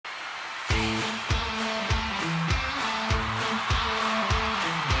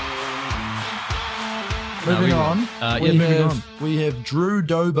Moving on. Moving on. We have Drew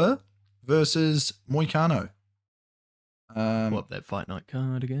Dober versus Moicano. Pull up that Fight Night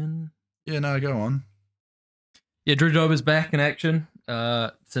card again. Yeah, no, go on. Yeah, Drew Dober's back in action.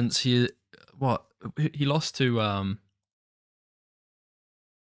 Since he lost to I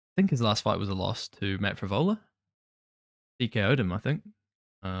think his last fight was a loss to Matt Frivola. TKO'd him, I think.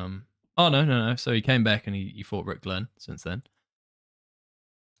 Oh no. So he came back and he fought Rick Glenn since then.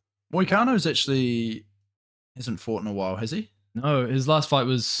 Moicano's actually hasn't fought in a while, has he? No, his last fight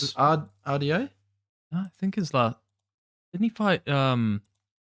was RDA? No, I think his last didn't he fight Brad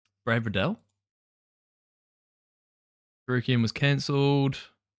Riddell? Faruqian was cancelled.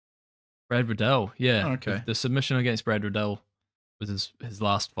 Brad Riddell, yeah. Oh, okay. The submission against Brad Riddell was his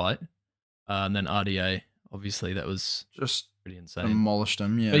last fight. And then RDA, obviously, that was just pretty insane. Demolished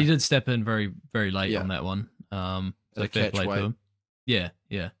him, yeah. But he did step in very, very late on that one. So fair play to him. Yeah.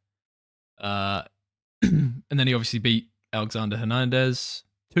 And then he obviously beat Alexander Hernandez.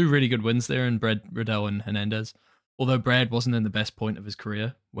 2 really good wins there in Brad Riddell and Hernandez. Although Brad wasn't in the best point of his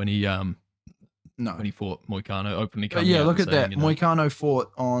career when he when he fought Moicano openly. Yeah, look at that. Moicano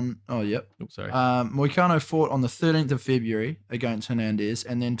fought on. Oh, yep. Oh, sorry. Moicano fought on the 13th of February against Hernandez,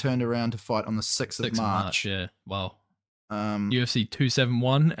 and then turned around to fight on the 6th of March. Yeah, wow. UFC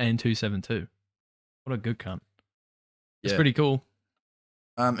 271 and 272. What a good cunt. It's pretty cool.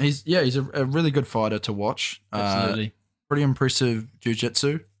 He's a really good fighter to watch. Absolutely. Pretty impressive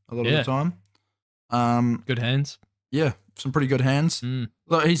jiu-jitsu a lot of the time. Good hands. Yeah, some pretty good hands.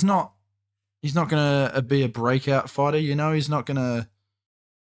 Look, he's not gonna be a breakout fighter, you know. He's not gonna.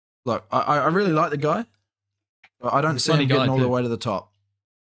 Look, I really like the guy, but I don't see him getting all the way to the top.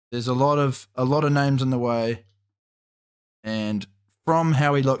 There's a lot of names in the way, and from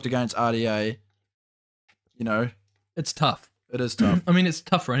how he looked against RDA, you know, it's tough. It is tough. I mean, it's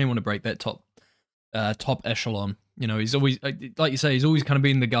tough for anyone to break that top echelon. You know, he's always, like you say, he's always kind of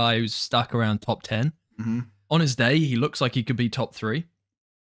been the guy who's stuck around top 10. On his day, he looks like he could be top 3.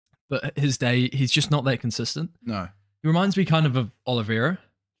 But his day, he's just not that consistent. No. He reminds me kind of Oliveira,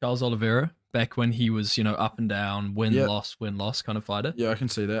 Charles Oliveira, back when he was, you know, up and down, win-loss kind of fighter. Yeah, I can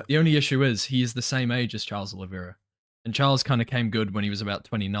see that. The only issue is he is the same age as Charles Oliveira. And Charles kind of came good when he was about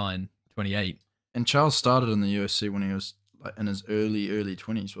 29, 28. And Charles started in the UFC when he was like in his early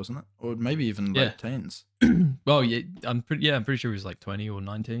 20s, wasn't it? Or maybe even late teens. Well, yeah, I'm pretty sure he was like 20 or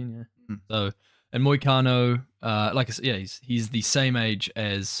 19, yeah. So, and Moicano, like I said, yeah, he's the same age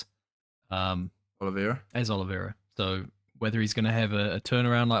as Oliveira. So whether he's going to have a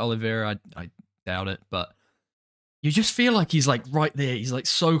turnaround like Oliveira, I doubt it. But you just feel like he's like right there. He's like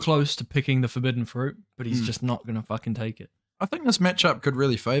so close to picking the forbidden fruit, but he's just not going to fucking take it. I think this matchup could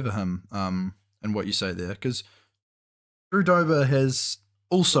really favor him. In what you say there, because Drew Dober has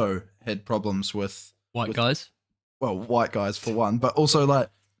also had problems with white guys. Well, white guys for one, but also like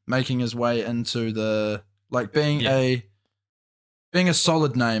making his way into the being a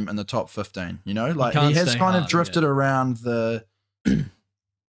solid name in the top 15. You know, like he has kind of drifted around the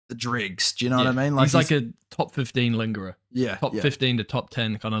dregs. Do you know what I mean? Like he's like a top 15 lingerer. Yeah, top 15 to top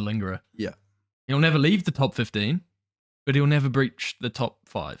 10 kind of lingerer. Yeah, he'll never leave the top 15, but he'll never breach the top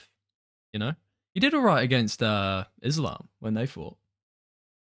 5. You know. He did all right against Islam when they fought.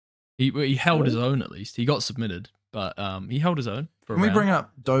 He held his own, at least. He got submitted, but he held his own for a round. Can we bring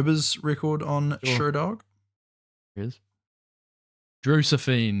up Dober's record on Sherdog? Here's Drew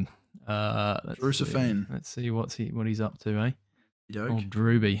Safine. Let's see what he's up to, eh? Yoke. Oh,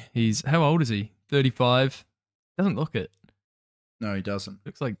 Drewby. How old is he? 35. Doesn't look it. No, he doesn't.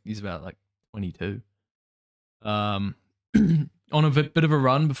 Looks like he's about like 22. On a bit of a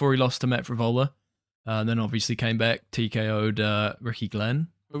run before he lost to Matt Frivola. Then obviously came back, TKO'd Ricky Glenn.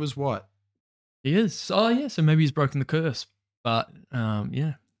 It was what? He is. Oh, yeah, so maybe he's broken the curse. But,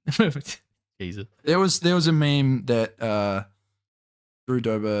 yeah. Jesus. There was a meme that Drew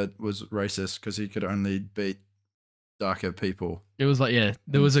Dober was racist because he could only beat darker people. It was like, yeah,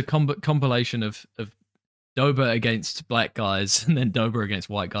 there was a compilation of Dober against black guys and then Dober against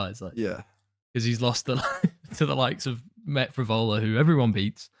white guys. Like, yeah. Because he's lost to the likes of Matt Frivola, who everyone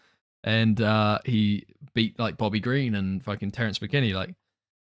beats. And he beat like Bobby Green and fucking Terrence McKinney, like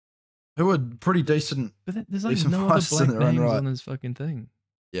who were pretty decent. But there's like no other black names on this fucking thing.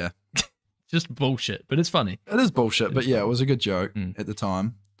 Yeah, just bullshit. But it's funny. It is bullshit, but yeah, it was a good joke at the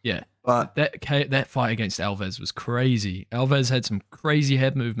time. Yeah, but that fight against Alves was crazy. Alves had some crazy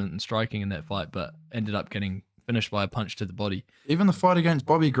head movement and striking in that fight, but ended up getting finished by a punch to the body. Even the fight against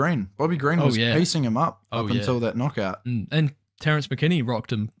Bobby Green was pacing him up until that knockout. And Terrence McKinney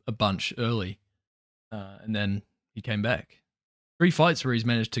rocked him a bunch early, and then he came back. 3 fights where he's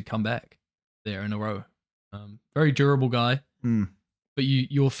managed to come back there in a row. Very durable guy. But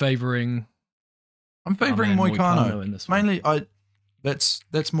you're favoring. I'm favoring Moicano in this one. Mainly,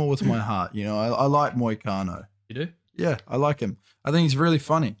 that's more with my heart. You know, I like Moicano. You do? Yeah, I like him. I think he's really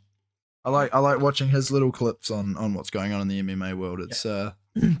funny. I like watching his little clips on what's going on in the MMA world. It's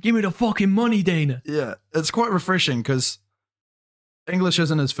give me the fucking money, Dana. Yeah, it's quite refreshing because English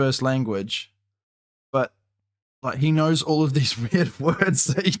isn't his first language, but like he knows all of these weird words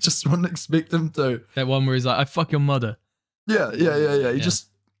that you just wouldn't expect him to. That one where he's like, "I fuck your mother." Yeah.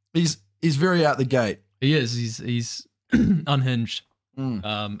 He's very out the gate. He is. He's unhinged.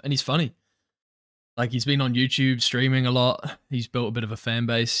 And he's funny. Like he's been on YouTube streaming a lot. He's built a bit of a fan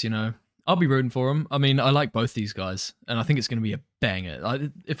base, you know. I'll be rooting for him. I mean, I like both these guys, and I think it's going to be a banger.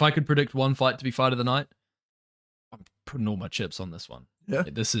 If I could predict one fight to be fight of the night, I'm putting all my chips on this one. Yeah.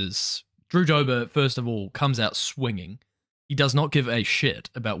 This is Drew Dober, first of all, comes out swinging. He does not give a shit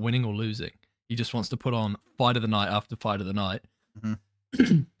about winning or losing. He just wants to put on fight of the night after fight of the night.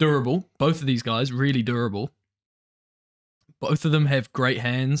 Durable. Both of these guys, really durable. Both of them have great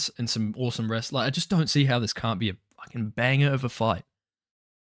hands and some awesome wrestling. Like, I just don't see how this can't be a fucking banger of a fight.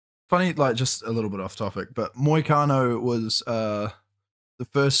 Funny, like just a little bit off topic, but Moicano was the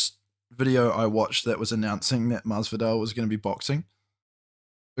first video I watched that was announcing that Masvidal was going to be boxing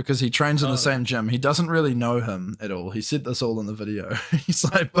because he trains in the same gym. He doesn't really know him at all. He said this all in the video. He's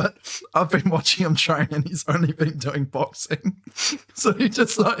like, but I've been watching him train and he's only been doing boxing. So he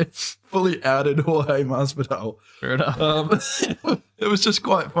just like fully outed Jorge Masvidal. Fair enough. It was just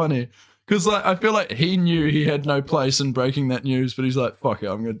quite funny. Because like, I feel like he knew he had no place in breaking that news, but he's like, fuck it,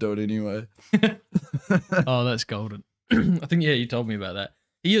 I'm going to do it anyway. Oh, that's golden. I think, yeah, you told me about that.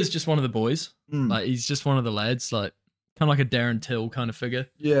 He is just one of the boys. Like, he's just one of the lads, like, kind of like a Darren Till kind of figure.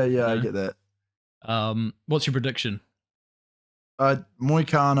 Yeah, I get that. What's your prediction?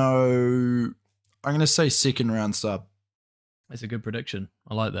 Moicano, I'm going to say second round sub. That's a good prediction.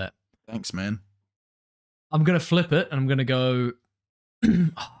 I like that. Thanks, man. I'm going to flip it, and I'm going to go...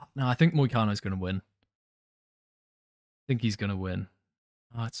 No, I think Moicano's going to win. I think he's going to win.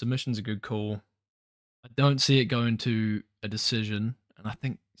 Submission's a good call. I don't see it going to a decision, and I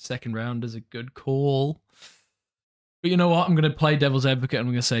think second round is a good call. But you know what? I'm going to play devil's advocate, and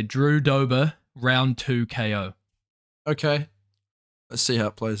I'm going to say Drew Dober, round 2 KO. Okay. Let's see how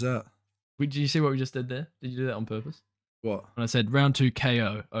it plays out. Did you see what we just did there? Did you do that on purpose? What? When I said round 2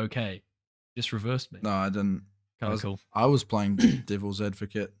 KO, okay. Just reversed me. No, I didn't. Kind of cool. I was playing devil's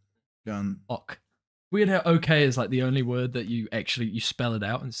advocate. Ok. Weird how okay is like the only word that you spell it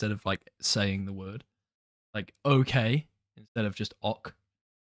out instead of like saying the word. Like okay instead of just ok.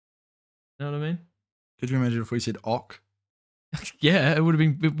 You know what I mean? Could you imagine if we said ok? Yeah,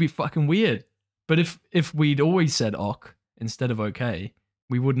 it'd be fucking weird. But if we'd always said ok instead of okay,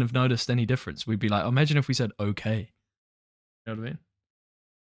 we wouldn't have noticed any difference. We'd be like, imagine if we said okay. You know what I mean?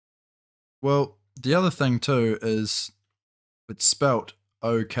 Well, the other thing too is it's spelt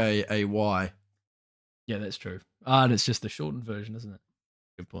O-K-A-Y. Yeah, that's true. And it's just the shortened version, isn't it?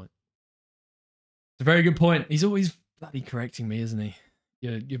 Good point. It's a very good point. He's always bloody correcting me, isn't he?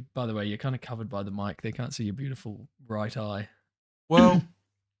 You. By the way, you're kind of covered by the mic. They can't see your beautiful right eye. Well,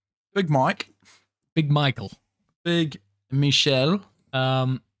 Big Mike. Big Michael. Big Michelle.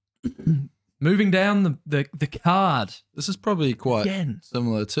 Moving down the card. This is probably quite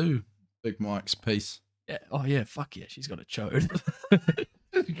similar to Big Mike's piece. Yeah. Oh yeah, fuck yeah, she's got a chode.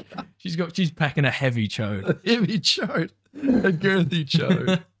 she's packing a heavy chode. A heavy chode. A girthy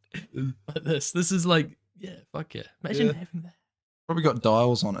chode. Like this. This is like, yeah, fuck yeah. Imagine having that. Probably got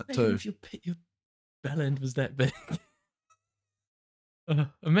dials on it too. If your bell end was that big.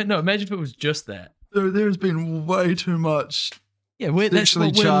 Imagine if it was just that. There's been way too much. Yeah, that's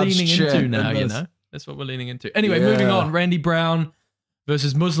what we're leaning into now, you know? That's what we're leaning into. Anyway, moving on. Randy Brown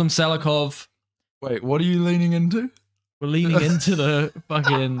versus Muslim Salikov. Wait, what are you leaning into? We're leaning into the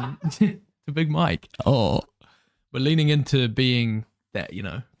fucking the Big Mike. Oh, we're leaning into being that, you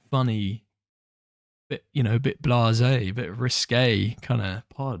know, funny, bit, you know, a bit blasé, a bit risque kind of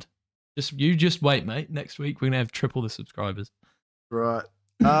pod. Just wait, mate. Next week we're gonna have triple the subscribers. Right.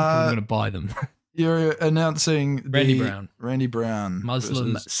 We're gonna buy them. You're announcing Randy Brown,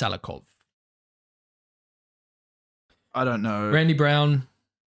 Muslim Salikov. I don't know. Randy Brown.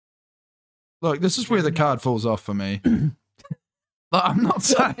 Look, this is where the card falls off for me. I'm not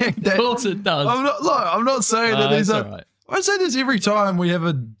saying that. Of course it does. I'm not saying that these are. Right. I say this every time we have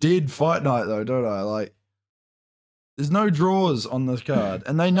a dead fight night, though, don't I? Like, there's no draws on this card,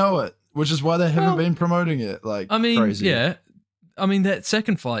 and they know it, which is why they haven't been promoting it. Like, I mean, crazy. Yeah, I mean, that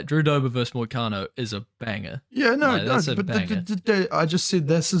second fight, Drew Dober versus Moicano, is a banger. Yeah, no, that's a but banger. I just said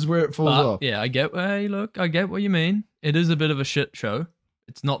this is where it falls off. Yeah, I get. Hey, look, I get what you mean. It is a bit of a shit show.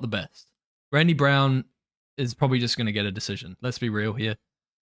 It's not the best. Randy Brown is probably just going to get a decision. Let's be real here.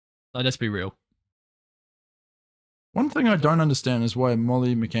 Let's be real. One thing I don't understand is why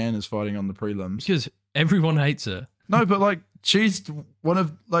Molly McCann is fighting on the prelims. Because everyone hates her. No, but like she's one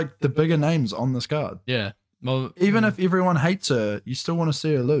of like the bigger names on this card. Yeah. Well, even if everyone hates her, you still want to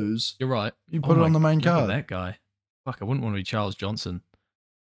see her lose. You're right. You put it on the main card. That guy. Fuck, I wouldn't want to be Charles Johnson.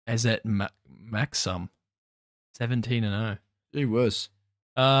 As that Maxum. 17-0. He was.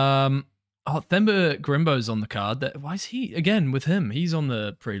 Themba Grimbo's on the card. Why is he again with him? He's on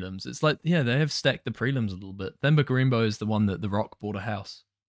the prelims. It's like, yeah, they have stacked the prelims a little bit. Themba Grimbo is the one that The Rock bought a house.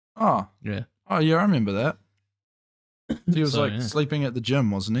 Oh. Yeah. Oh yeah, I remember that. He was sleeping at the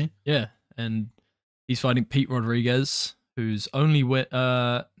gym, wasn't he? Yeah. And he's fighting Pete Rodriguez, whose only win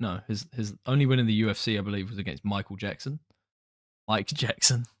his only win in the UFC, I believe, was against Michael Jackson. Mike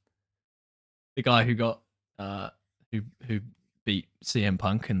Jackson. The guy who got who beat CM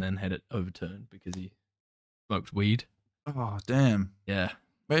Punk and then had it overturned because he smoked weed. Oh, damn. Yeah.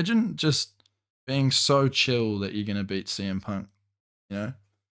 Imagine just being so chill that you're going to beat CM Punk. You know?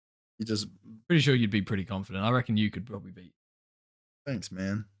 You just... Pretty sure you'd be pretty confident. I reckon you could probably beat. Thanks,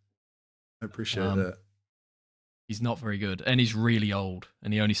 man. I appreciate that. He's not very good. And he's really old.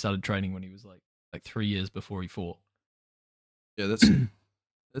 And he only started training when he was like 3 years before he fought. Yeah,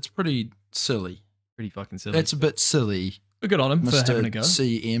 that's pretty silly. Pretty fucking silly. That's a bit silly. But good on him for having a go.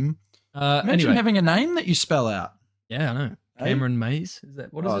 CM. Imagine anyway. Having a name that you spell out. Yeah, I know. Cameron Mays? Is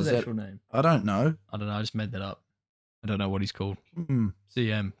that what is his actual name? I don't know. I don't know. I just made that up. I don't know what he's called.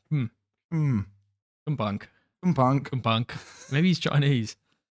 CM. Kumpunk. Maybe he's Chinese.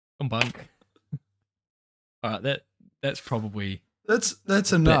 Kumpunk. All right, that's probably that's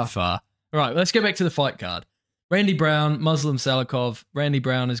enough. A bit far. All right, let's get back to the fight card. Randy Brown, Muslim Salikov. Randy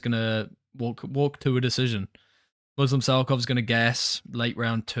Brown is gonna walk to a decision. Muslim Salikov's gonna gas late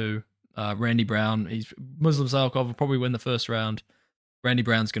round 2. Randy Brown, Muslim Salikov will probably win the first round. Randy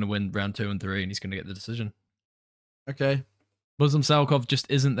Brown's gonna win round 2 and 3, and he's gonna get the decision. Okay. Muslim Salikov just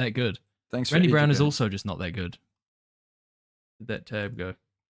isn't that good. Thanks. Randy Brown is also just not that good. Did that tab go?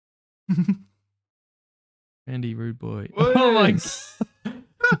 Randy, rude boy. Oh my God.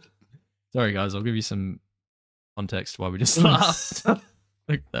 Sorry, guys. I'll give you some context why we just laughed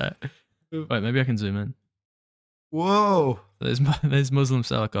like that. Wait, maybe I can zoom in. Whoa. There's Muslim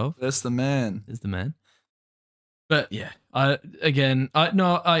Salikov. That's the man. There's the man. But yeah, I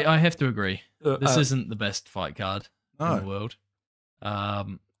have to agree. This isn't the best fight card in the world.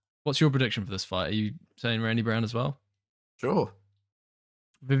 What's your prediction for this fight? Are you saying Randy Brown as well? Sure.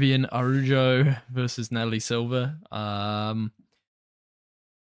 Vivian Araujo versus Natalie Silva. I'm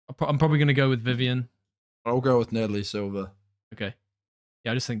probably going to go with Vivian. I'll go with Natalie Silva. Okay.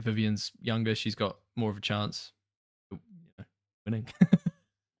 Yeah, I just think Vivian's younger. She's got more of a chance of winning.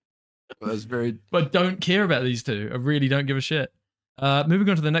 That's very... But don't care about these two. I really don't give a shit. Moving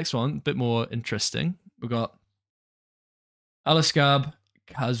on to the next one, a bit more interesting. We've got Aliskar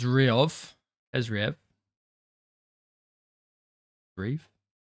Kazriev. Izreev.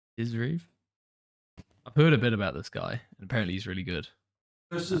 I've heard a bit about this guy, and apparently he's really good.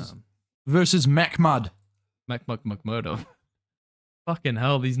 Versus Makhmud. Makhmudov. Fucking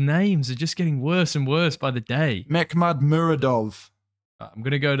hell, these names are just getting worse and worse by the day. Makhmud Muradov. I'm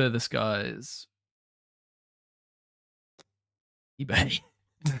going to go to this guy's eBay.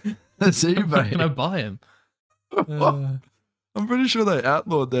 That's eBay. Can I buy him? I'm pretty sure they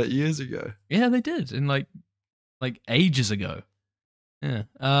outlawed that years ago. Yeah, they did. In like ages ago. Yeah.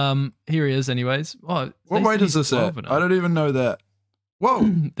 Here he is anyways. Oh, what weight is this at? I don't even know that. Whoa.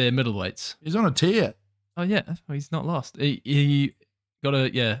 They're middleweights. He's on a tier. Oh yeah. He's not lost. He got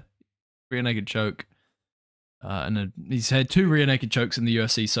a rear naked choke. And he's had 2 rear naked chokes in the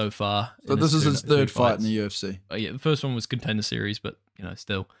UFC so far. So this is his third fight in the UFC. Oh yeah, the first one was Contender Series, but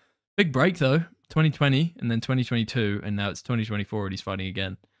still. Big break though. 2020 and then 2022, and now it's 2024 and he's fighting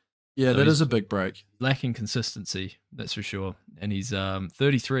again. Yeah, so that is a big break. Lacking consistency, that's for sure. And he's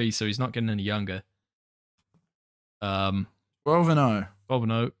 33, so he's not getting any younger. 12-0.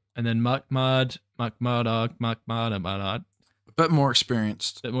 12-0. And then Makhmud. A bit more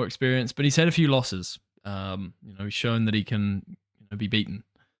experienced. But he's had a few losses. He's shown that he can be beaten.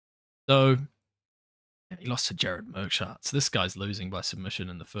 So he lost to Jared Merkshat. So this guy's losing by submission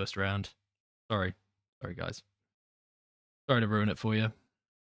in the first round. Sorry guys. Sorry to ruin it for you.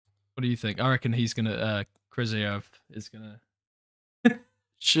 What do you think? I reckon he's gonna Kriziev is gonna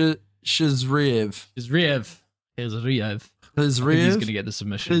Shizriev. Hezriev. He's going to get the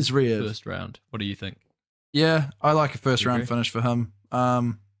submission Hezriev. first round. What do you think? Yeah, I like a first round finish for him.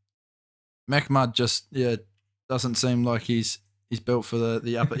 Mahmoud just doesn't seem like he's built for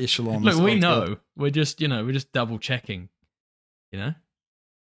the upper echelon. Look, we know. We're just double checking. You know.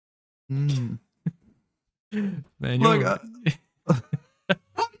 Mm. Man, look, what do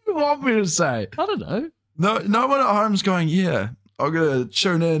you want me to say? I don't know. No one at home's going, yeah, I'm going to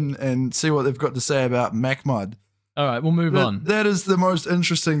tune in and see what they've got to say about Mahmoud. All right, we'll move on. That is the most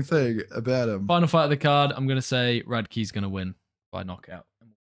interesting thing about him. Final fight of the card, I'm going to say Radke's going to win by knockout.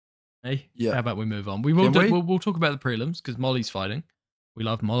 Hey, yeah. How about we move on? We'll talk about the prelims because Molly's fighting. We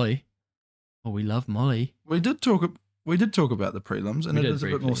love Molly. Oh, we love Molly. We did talk about the prelims, and it is a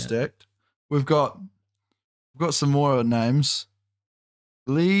bit more stacked. We've got some more names.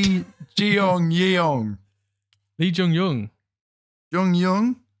 Lee Jeong-yeong. Lee Jong-young.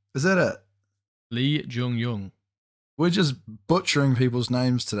 Jong-young? Is that it? Lee Jong-young. We're just butchering people's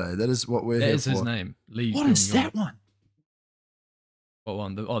names today. That is what we're here for. That is his name. Lee What Jong-young. is that one? What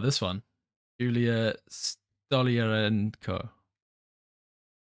one? This one. Julia Stolyarenko.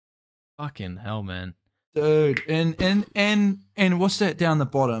 Fucking hell, man. Dude, and what's that down the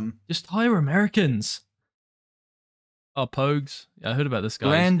bottom? Just hire Americans. Oh, Pogues. Yeah, I heard about this guy.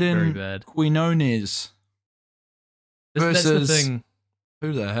 Landon He's very bad. Quinones. That's the thing.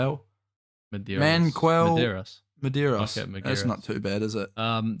 Who the hell? Medeiros. Medeiros. Okay, Medeiros. That's not too bad, is it?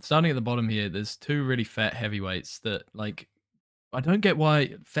 Starting at the bottom here, there's two really fat heavyweights that, like, I don't get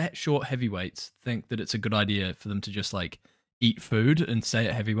why fat, short heavyweights think that it's a good idea for them to just, like, eat food and stay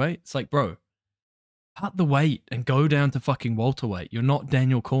at heavyweight. It's like, bro, cut the weight and go down to fucking welterweight. You're not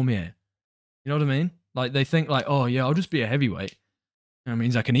Daniel Cormier. You know what I mean? Like, they think, like, oh, yeah, I'll just be a heavyweight. That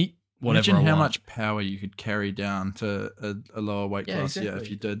means I can eat whatever Imagine I how want. much power you could carry down to a lower weight class. Exactly. Yeah, if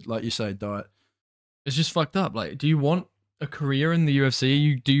you did, like you say, diet. It's just fucked up. Like, do you want a career in the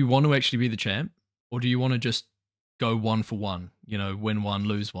UFC? Do you want to actually be the champ? Or do you want to just go 1 for 1? You know, win 1,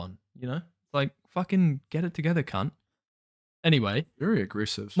 lose 1. You know? Like, fucking get it together, cunt. Anyway. Very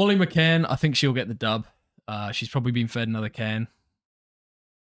aggressive. Molly McCann, I think she'll get the dub. She's probably been fed another can.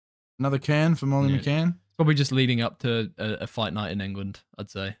 Another can for Molly McCann? Probably just leading up to a fight night in England,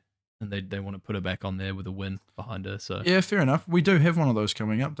 I'd say. And they want to put her back on there with a win behind her. So yeah, fair enough. We do have one of those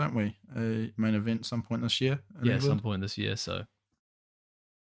coming up, don't we? A main event some point this year. Yeah, England. some point this year. So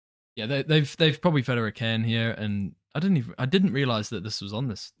yeah, they've probably fed her a can here, and I didn't realize that this was on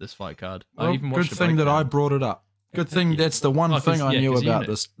this fight card. Well, I even watched good thing that I brought it up. Good thing that's the one thing I knew about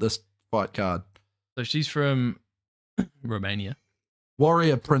this fight card. So she's from Romania.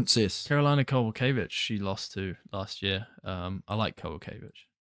 Warrior Princess. Carolina Kowalkiewicz, she lost to last year. I like Kowalkiewicz.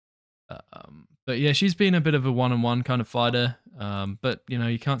 But yeah, she's been a bit of a one-on-one kind of fighter. But, you know,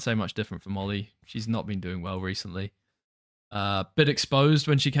 you can't say much different for Molly. She's not been doing well recently. Bit exposed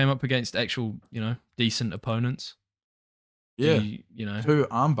when she came up against actual, you know, decent opponents. Yeah. You know. 2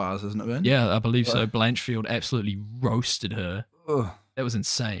 arm bars, hasn't it been? Yeah, I believe so. Blanchfield absolutely roasted her. Ugh. That was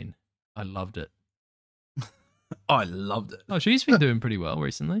insane. I loved it. I loved it. Oh, she's been doing pretty well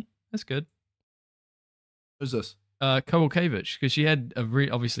recently. That's good. Who's this? Kowalkiewicz, because she had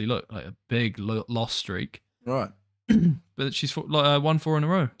obviously like a big loss streak. Right. But she's won 4 in a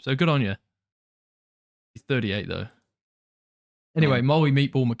row. So good on you. She's 38 though. Anyway, Molly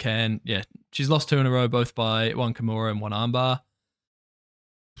Meatball McCann, yeah, she's lost 2 in a row, both by 1 Kimura and 1 armbar.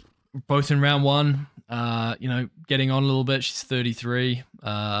 Both in round 1. You know, getting on a little bit. She's 33.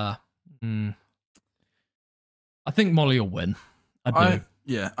 I think Molly will win. I do.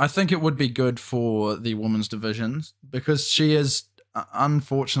 Yeah, I think it would be good for the women's divisions because she is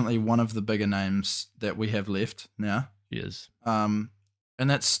unfortunately one of the bigger names that we have left now. She is. And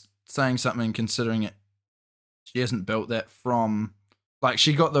that's saying something considering it. She hasn't built that from, like,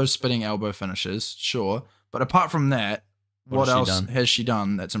 she got those spinning elbow finishes, sure, but apart from that, what else has she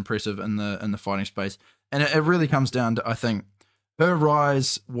done that's impressive in the fighting space? And it really comes down to, I think, her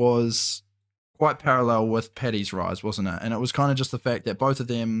rise was quite parallel with Paddy's rise, wasn't it? And it was kind of just the fact that both of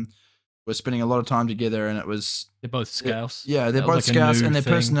them were spending a lot of time together, and it was they're both scouts. Yeah, they're both scouts, and their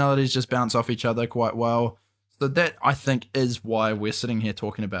personalities just bounce off each other quite well. So that, I think, is why we're sitting here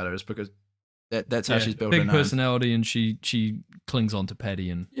talking about her, is because that's how she's built her name. Big personality, and she clings on to Paddy.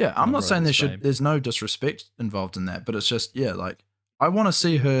 And yeah, I'm not saying there's no disrespect involved in that, but it's just, yeah, like, I want to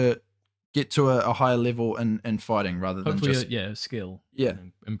see her get to a higher level in fighting rather than hopefully just skill. Yeah,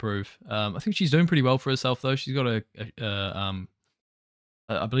 improve. I think she's doing pretty well for herself though. She's got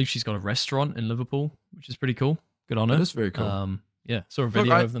I believe she's got a restaurant in Liverpool, which is pretty cool. Good on her. That is very cool. Yeah, saw a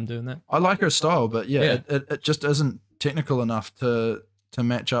video of them doing that. I like her style, but yeah, it just isn't technical enough to to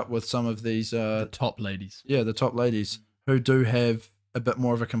match up with some of these the top ladies. Yeah, the top ladies who do have a bit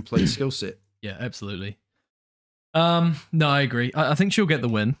more of a complete skill set. Yeah, absolutely. No, I agree. I think she'll get the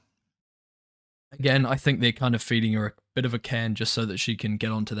win. Again, I think they're kind of feeding her a bit of a can just so that she can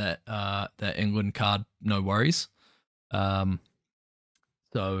get onto that that England card, no worries.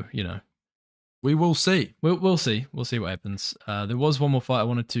 So, you know. We will see. We'll see. We'll see what happens. There was one more fight I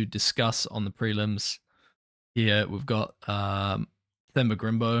wanted to discuss on the prelims. Here we've got Themba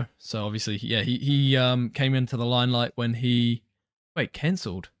Grimbo. So obviously, yeah, he came into the limelight when he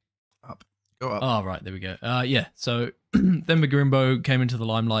cancelled. Go up. Oh, right, there we go. Yeah, so Themba Grimbo came into the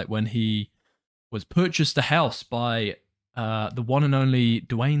limelight when he was purchased a house by the one and only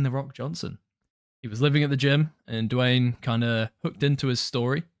Dwayne "The Rock" Johnson. He was living at the gym, and Dwayne kind of hooked into his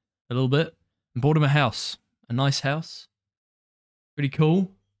story a little bit and bought him a house, a nice house. Pretty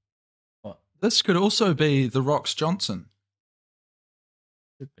cool. What? This could also be The Rock's Johnson.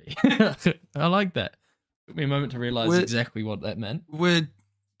 Could be. I like that. Took me a moment to realize exactly what that meant. We're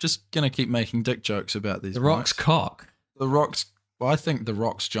just going to keep making dick jokes about these. The Rock's cock. The Rock's... Well, I think The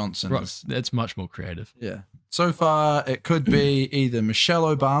Rock's Johnson. That's much more creative. Yeah. So far, it could be either Michelle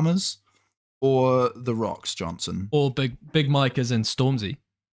Obama's or The Rock's Johnson. Or Big Mike as in Stormzy.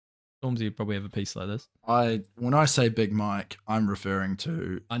 Stormzy would probably have a piece like this. When I say Big Mike, I'm referring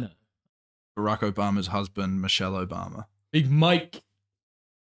to... I know. Barack Obama's husband, Michelle Obama. Big Mike.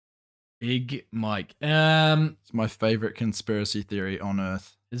 Big Mike. It's my favorite conspiracy theory on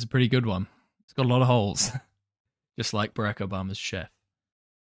earth. It's a pretty good one. It's got a lot of holes. Just like Barack Obama's chef.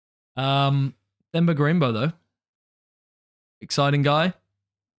 Themba Grimbo, though. Exciting guy.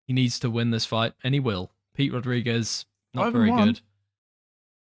 He needs to win this fight, and he will. Pete Rodriguez, not very good.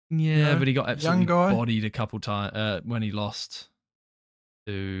 Yeah, but he got absolutely bodied a couple times when he lost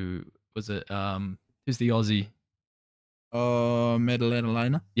to, was it, who's the Aussie?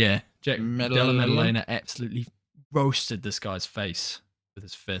 Medellina. Yeah, Jack Della Medellina absolutely roasted this guy's face with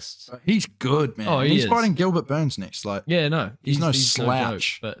his fists. He's good, man. Oh, he's fighting Gilbert Burns next. Like, yeah, no, he's no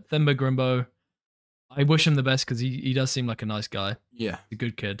slouch. No joke. But Themba Grimbo, I wish him the best because he does seem like a nice guy. Yeah, a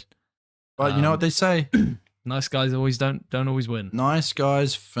good kid. But you know what they say? Nice guys always don't always win. Nice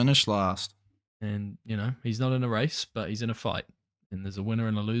guys finish last. And you know he's not in a race, but he's in a fight, and there's a winner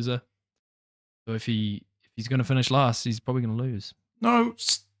and a loser. So if he's going to finish last, he's probably going to lose. No,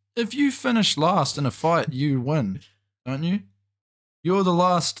 if you finish last in a fight, you win, don't you? You're the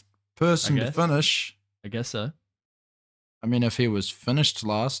last person to finish. I guess so. I mean, if he was finished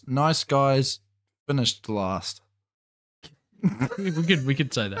last, nice guys finished last. we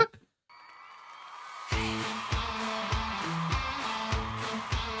could say that.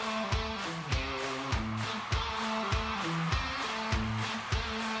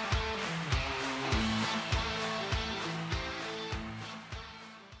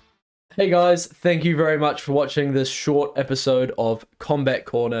 Hey guys, thank you very much for watching this short episode of Combat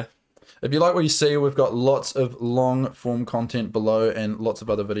Corner. If you like what you see, we've got lots of long form content below and lots of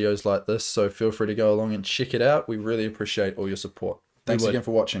other videos like this, so feel free to go along and check it out. We really appreciate all your support. Thanks again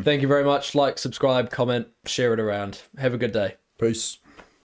for watching. Thank you very much. Like, subscribe, comment, share it around. Have a good day. Peace.